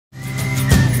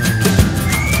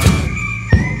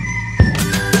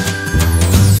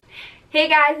Hey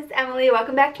guys, it's Emily.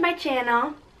 Welcome back to my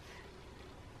channel.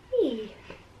 Hey.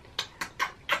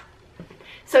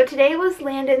 So today was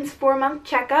Landon's 4-month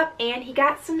checkup and he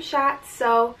got some shots,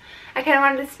 so I kind of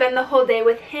wanted to spend the whole day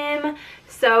with him.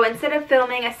 So instead of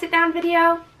filming a sit-down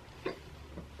video,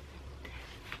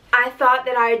 I thought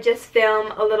that I'd just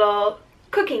film a little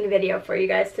cooking video for you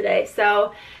guys today.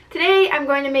 So today I'm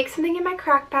going to make something in my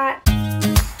crock pot.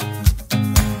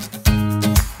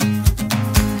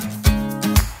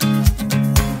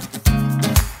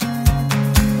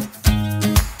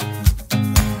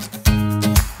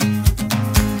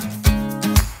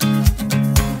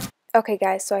 Okay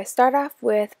guys, so I start off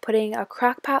with putting a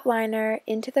crock pot liner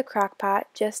into the crock pot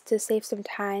just to save some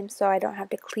time so I don't have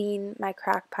to clean my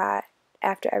crock pot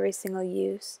after every single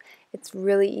use. It's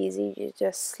really easy. You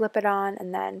just slip it on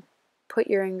and then put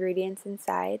your ingredients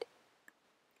inside.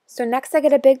 So next I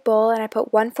get a big bowl and I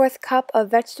put 1/4 cup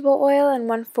of vegetable oil and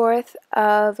 1/4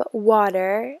 of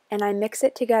water, and I mix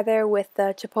it together with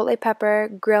the Chipotle pepper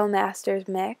Grill Masters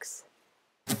mix.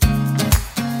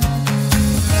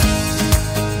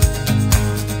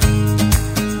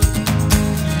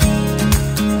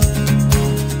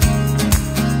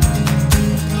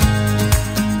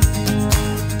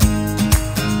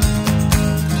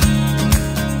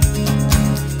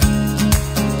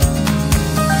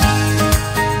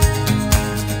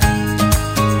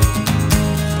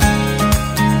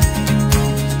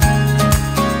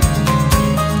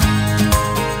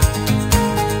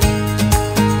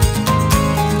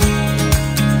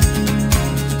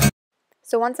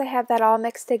 So once I have that all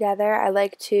mixed together, I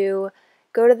like to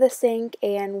go to the sink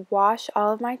and wash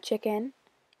all of my chicken.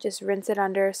 Just rinse it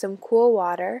under some cool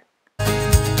water.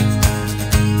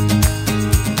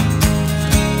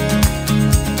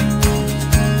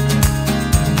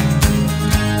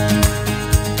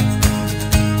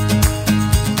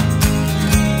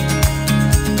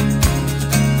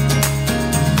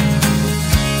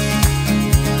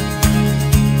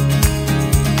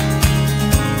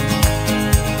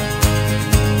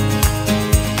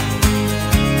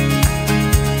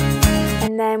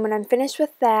 When I'm finished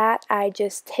with that, I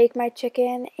just take my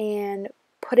chicken and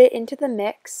put it into the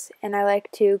mix, and I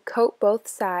like to coat both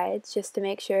sides just to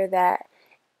make sure that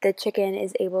the chicken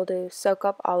is able to soak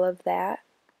up all of that.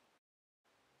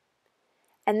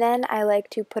 And then I like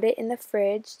to put it in the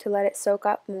fridge to let it soak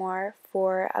up more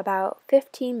for about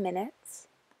 15 minutes.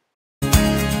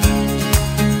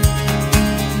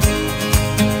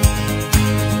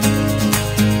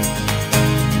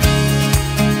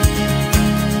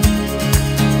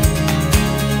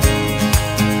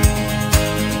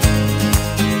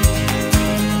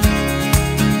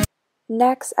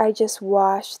 Next, I just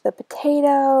wash the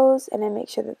potatoes and I make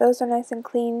sure that those are nice and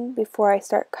clean before I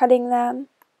start cutting them.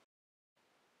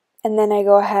 And then I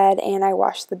go ahead and I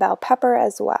wash the bell pepper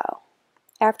as well.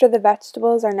 After the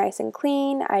vegetables are nice and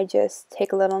clean, I just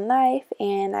take a little knife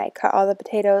and I cut all the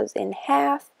potatoes in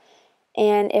half.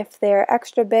 And if they're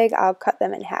extra big, I'll cut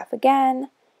them in half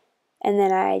again. And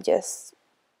then I just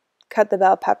cut the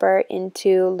bell pepper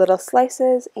into little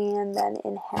slices and then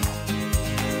in half.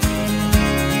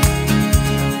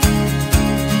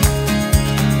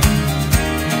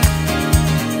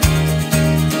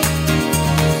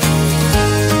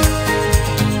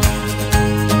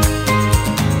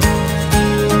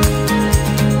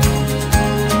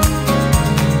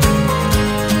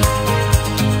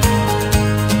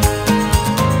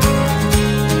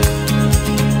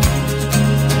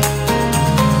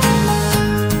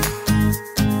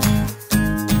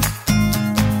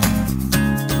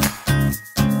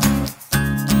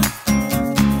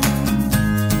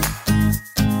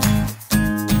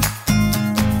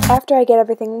 After I get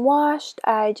everything washed,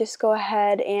 I just go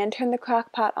ahead and turn the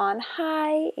crock pot on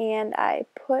high and I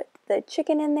put the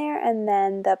chicken in there and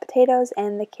then the potatoes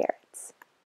and the carrots.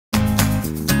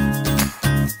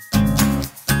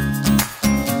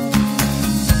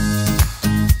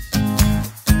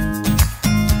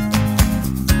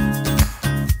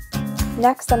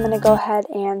 Next, I'm going to go ahead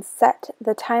and set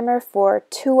the timer for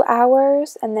 2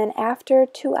 hours, and then after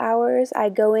 2 hours, I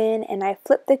go in and I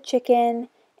flip the chicken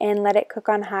and let it cook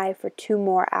on high for 2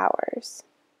 more hours.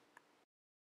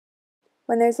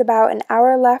 When there's about an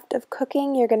hour left of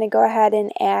cooking, you're going to go ahead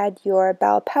and add your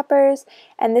bell peppers,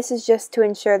 and this is just to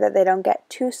ensure that they don't get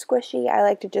too squishy. I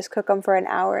like to just cook them for an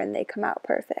hour and they come out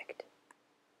perfect.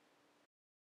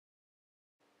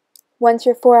 Once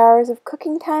your 4 hours of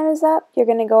cooking time is up, you're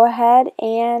going to go ahead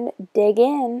and dig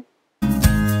in.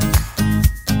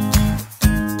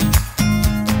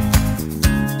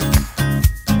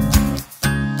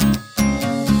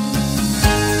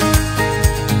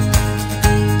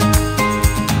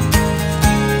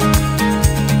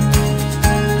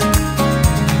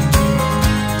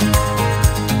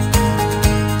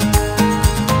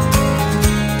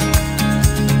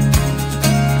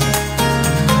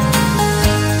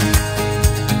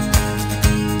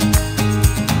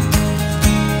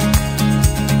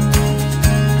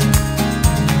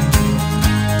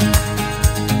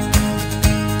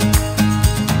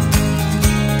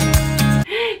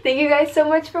 guys so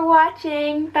much for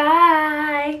watching. Bye!